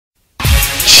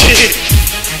Yeah,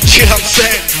 you know what I'm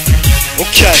saying?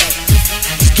 Okay,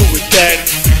 let's do it, daddy.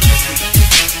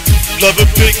 Love it,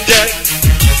 big daddy.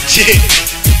 Yeah,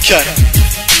 okay,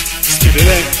 let's get it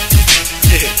in.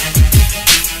 Yeah,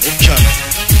 okay,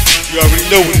 you already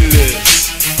know what it is.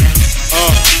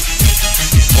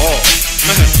 Oh,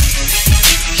 man.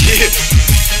 Yeah,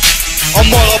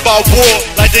 I'm all about war,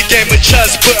 like the game of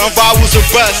chess, putting rivals to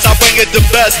rest. I bring it the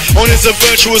best on this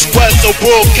adventurous quest, a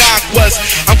world conquest.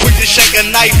 I'm quick to shake a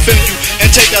knife in you and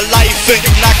take a life in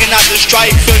you, knocking out the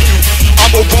strife in you.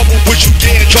 I'm a rumble with you,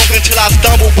 getting drunk until I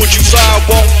stumble with you, so I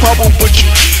won't crumble with you.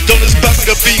 Don't expect me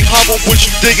to be humble with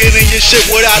you, digging in your shit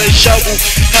without a shovel.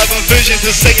 Having visions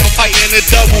and say I'm fighting the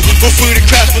double, but free to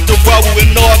crash with the rubble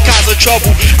in all kinds of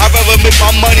trouble. I'd rather make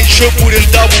my money triple than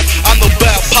double. I'm the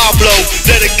bad Pablo,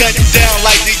 let it gun you down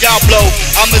like Diablo.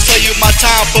 I'ma sell you my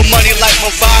time for money like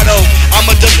Movado. I'm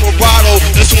a desperado,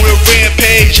 that's on a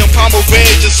rampage. I'm primal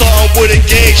rage, it's something with a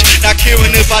gauge. Not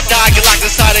caring if I die, get locked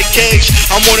inside a cage.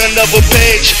 I'm on another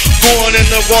page, going in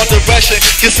the wrong direction.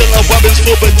 Concealing weapons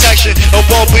for protection, it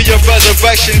won't be a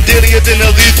resurrection. Deadlier than a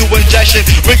lethal injection,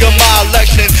 rigging my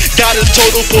election. God is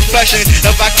total perfection.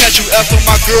 If I catch you effing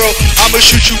my girl, I'ma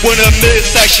shoot you in the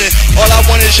midsection. All I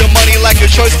want is your money like a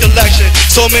choice collection.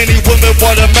 So many women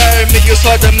wanna marry me, it's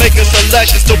hard to make a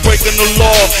selection. Still breaking the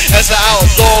law as an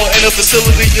outlaw in a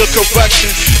facility of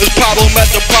correction. It's problem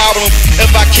after problem.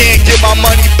 If I can't get my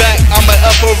money back, I'ma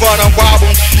ever run and rob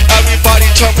them. Everybody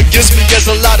turn against me, there's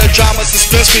a lot of drama,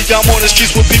 suspense me. I'm on the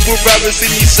streets where people rather see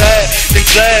me sad than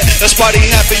glad. That's why they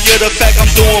happy, yeah, the fact I'm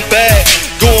doing bad,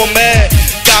 going mad.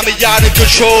 Got me out of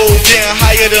control, getting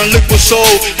higher than liquid soul.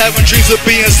 Having dreams of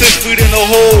being 6 feet in a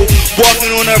hole.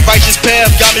 Walking on a righteous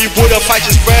path, got me with a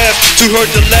righteous wrath. Too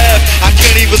hurt to laugh, I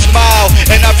can't even smile.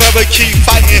 And I'd rather keep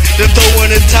fighting than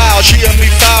throwing a towel. Treating me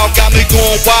foul, got me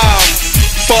going wild.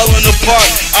 Falling apart,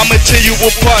 I'ma tear you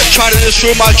apart. Trying to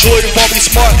destroy my joy, it won't be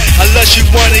smart unless you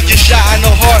wanna get shot in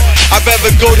the heart. I'd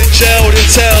rather go to jail than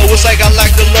tell. It's like I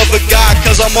like the love of God,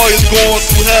 cause I'm always going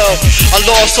through hell. I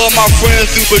lost all my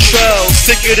friends through betrayal,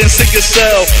 sicker than sick as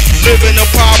cell. Living in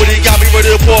poverty, got me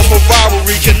ready to pour for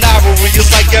robbery, canavery.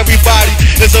 It's like everybody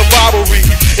is a robbery.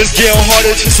 It's getting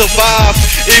harder to survive,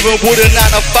 even with a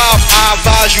 9 to 5. I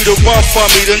advise you to run from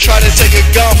me, then try to take a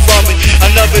gun from me.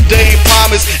 Another day ain't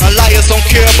promised, and liars don't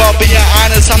care about being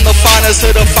honest. I'm the finest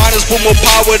of the finest, with more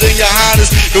power than your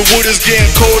highness. The wood is getting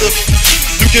colder,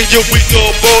 you can get weaker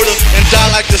or bolder and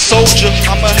die like the soldier.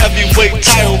 I'm a heavyweight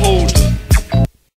title holder.